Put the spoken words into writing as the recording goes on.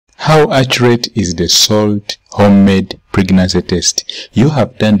How accurate is the SALT homemade pregnancy test? You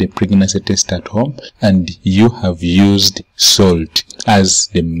have done the pregnancy test at home and you have used salt as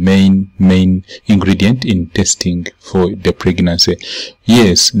the main ingredient in testing for the pregnancy.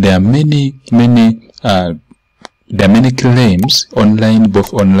 Yes, there are many claims online,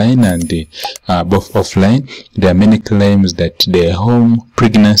 both online and both offline. There are many claims that the home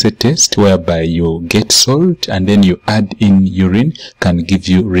pregnancy test, whereby you get salt and then you add in urine, can give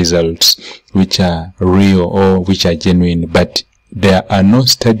you results which are real or which are genuine. But there are no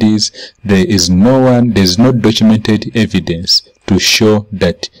studies, there's no documented evidence to show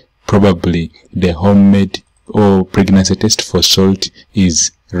that probably the homemade or pregnancy test for salt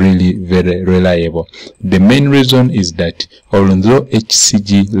is really very reliable. The main reason is that although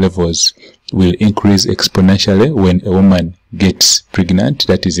HCG levels will increase exponentially when a woman gets pregnant,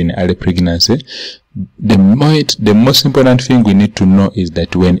 that is in early pregnancy, the most important thing we need to know is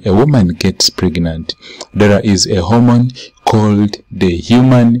that when a woman gets pregnant, there is a hormone called the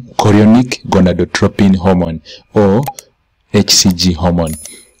human chorionic gonadotropin hormone, or HCG hormone.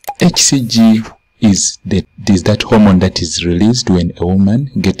 HCG is that hormone that is released when a woman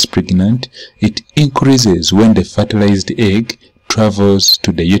gets pregnant. It increases when the fertilized egg travels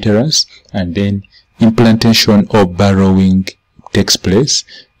to the uterus and then implantation or burrowing takes place.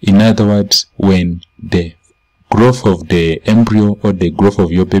 In other words, when the growth of the embryo or the growth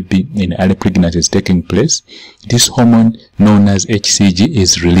of your baby in early pregnancy is taking place, this hormone known as HCG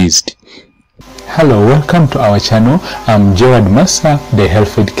is released. Hello, welcome to our channel. I'm GERALD MASSA, the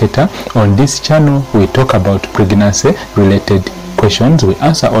health educator. On this channel, we talk about pregnancy related questions. We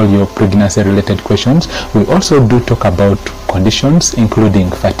answer all your pregnancy related questions. We also do talk about conditions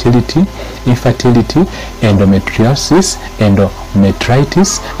including fertility, infertility, endometriosis,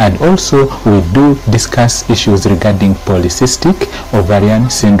 endometritis, and also we do discuss issues regarding polycystic ovarian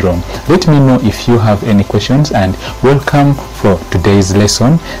syndrome. Let me know if you have any questions, and welcome for today's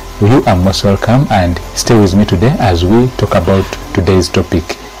lesson. You are most welcome, and stay with me today as we talk about today's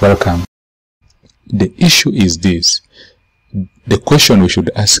topic. Welcome. The issue is this. The question we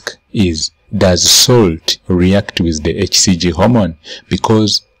should ask is, does salt react with the HCG hormone?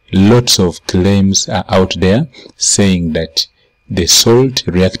 Because lots of claims are out there saying that the salt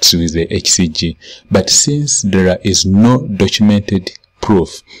reacts with the HCG. But since there is no documented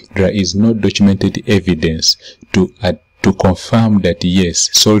proof, there is no documented evidence to confirm that yes,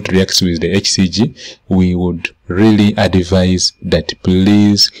 salt reacts with the HCG, we would really advise that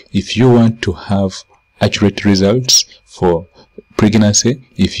please, if you want to have accurate results for pregnancy,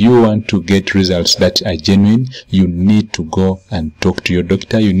 if you want to get results that are genuine, you need to go and talk to your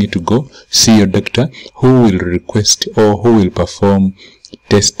doctor. You need to go see your doctor, who will request or who will perform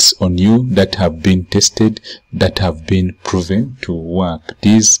tests on you that have been tested, that have been proven to work.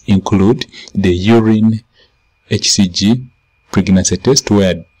 These include the urine HCG pregnancy test,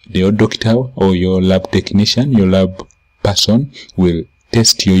 where your doctor or your lab technician, your lab person, will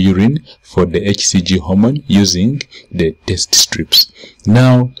test your urine for the HCG hormone using the test strips.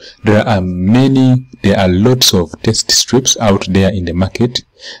 Now, there are lots of test strips out there in the market.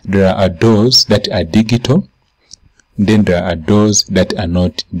 There are those that are digital, then there are those that are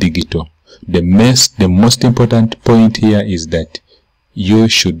not digital. The most important point here is that you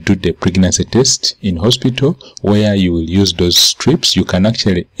should do the pregnancy test in hospital, where you will use those strips. You can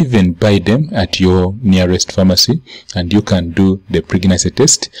actually even buy them at your nearest pharmacy, and you can do the pregnancy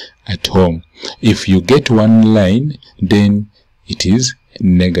test at home. If you get one line, then it is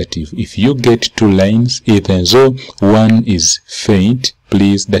negative. If you get two lines, even though one is faint,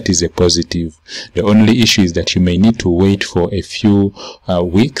 please, that is a positive. The only issue is that you may need to wait for a few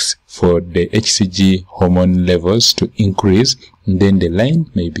weeks for the HCG hormone levels to increase, and then the line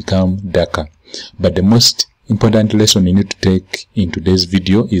may become darker. But the most important lesson you need to take in today's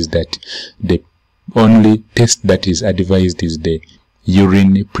video is that the only test that is advised is the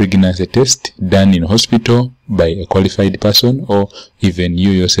urine pregnancy test done in hospital by a qualified person, or even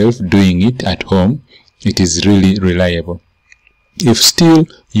you yourself doing it at home. It is really reliable. If still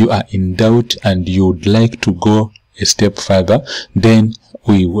you are in doubt and you would like to go a step further, then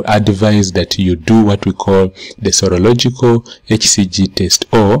we would advise that you do what we call the serological HCG test,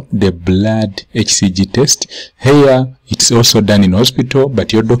 or the blood HCG test. Here, it's also done in hospital,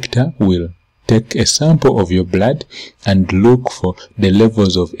 but your doctor will take a sample of your blood and look for the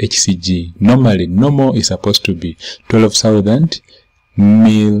levels of HCG. Normally, normal is supposed to be 12,000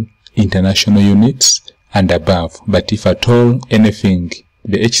 mil international units and above. But if at all anything,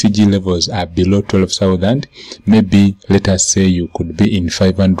 the HCG levels are below 12,000, maybe let us say you could be in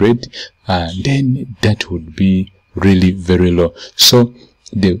 500, then that would be really very low. So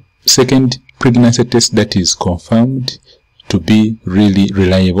the second pregnancy test that is confirmed to be really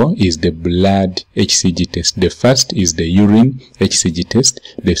reliable is the blood HCG test. The first is the urine HCG test.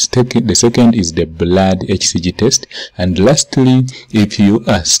 The second is the blood HCG test. And lastly, if you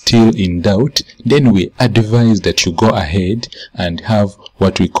are still in doubt, then we advise that you go ahead and have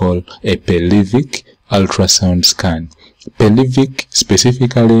what we call a pelvic ultrasound scan. Pelvic,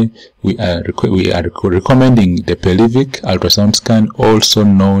 specifically, we are recommending the pelvic ultrasound scan, also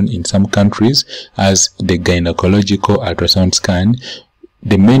known in some countries as the gynecological ultrasound scan.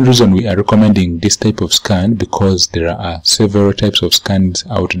 The main reason we are recommending this type of scan, because there are several types of scans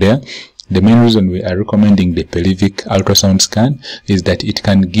out there. The main reason we are recommending the pelvic ultrasound scan is that it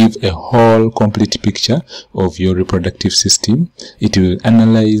can give a whole complete picture of your reproductive system. It will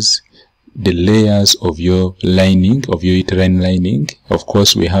analyze the layers of your lining, of your uterine lining. Of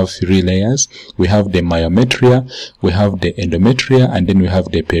course, we have 3 layers. We have the myometria, we have the endometria, and then we have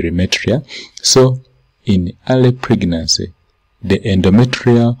the perimetria. So in early pregnancy, the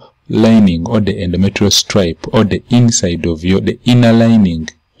endometrial lining, or the endometrial stripe, or the inside of your, the inner lining,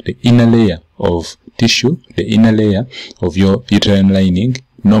 the inner layer of tissue, the inner layer of your uterine lining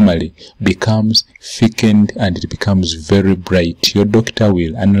normally becomes thickened and it becomes very bright. Your doctor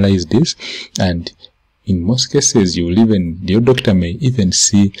will analyze this, and in most cases your doctor may even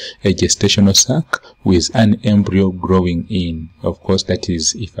see a gestational sac with an embryo growing in. Of course, that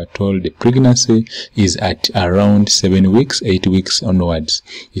is if at all the pregnancy is at around 7 weeks, 8 weeks onwards.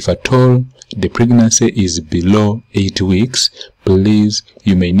 If at all the pregnancy is below 8 weeks, please,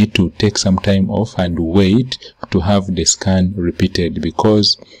 you may need to take some time off and wait to have the scan repeated,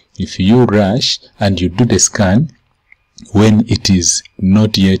 because if you rush and you do the scan when it is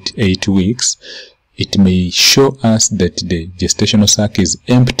not yet 8 weeks, it may show us that the gestational sac is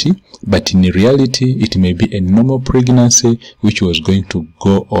empty, but in reality it may be a normal pregnancy which was going to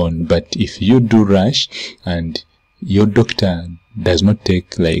go on. But if you do rush and your doctor does not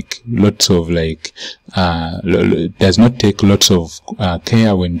take lots of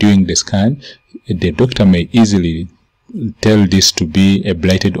care when doing the scan, the doctor may easily tell this to be a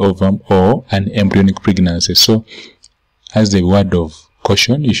blighted ovum or an embryonic pregnancy. So as a word of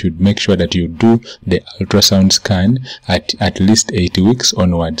caution, you should make sure that you do the ultrasound scan at least 8 weeks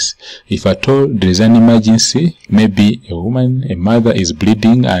onwards. If at all there is an emergency, maybe a mother is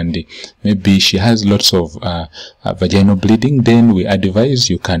bleeding and maybe she has lots of vaginal bleeding, then we advise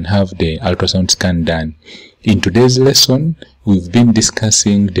you can have the ultrasound scan done. In today's lesson, we've been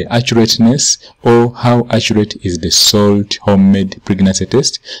discussing the accurateness, or how accurate is the salt homemade pregnancy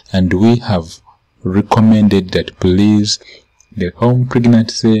test, and we have recommended that please, the home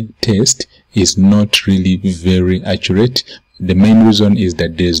pregnancy test is not really very accurate. The main reason is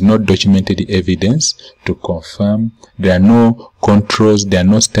that there is no documented evidence to confirm. There are no controls, there are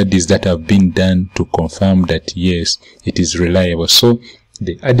no studies that have been done to confirm that yes, it is reliable. So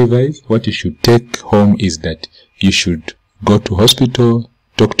the advice, what you should take home is that you should go to hospital,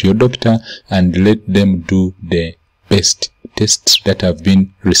 talk to your doctor, and let them do the best tests that have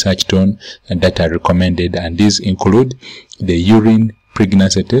been researched on and that are recommended, and these include the urine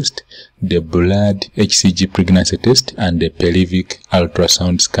pregnancy test, the blood HCG pregnancy test, and the pelvic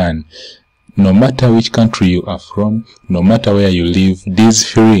ultrasound scan. No matter which country you are from, no matter where you live, these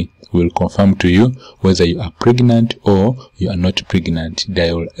 3 will confirm to you whether you are pregnant or you are not pregnant.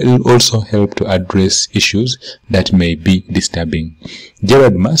 They will also help to address issues that may be disturbing.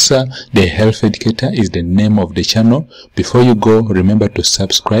 GERALD MASSA, the health educator, is the name of the channel. Before you go, remember to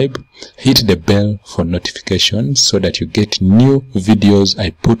subscribe, hit the bell for notifications so that you get new videos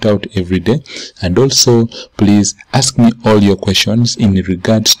I put out every day. And also, please ask me all your questions in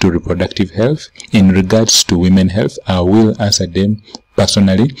regards to reproductive health, in regards to women health. I will answer them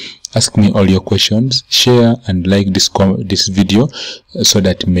personally. Ask me all your questions, share and like this video so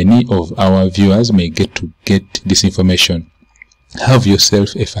that many of our viewers may get this information. Have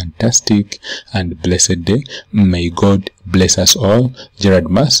yourself a fantastic and blessed day. May God bless us all. GERALD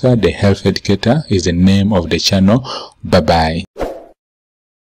MASSA, the health educator, is the name of the channel. Bye bye.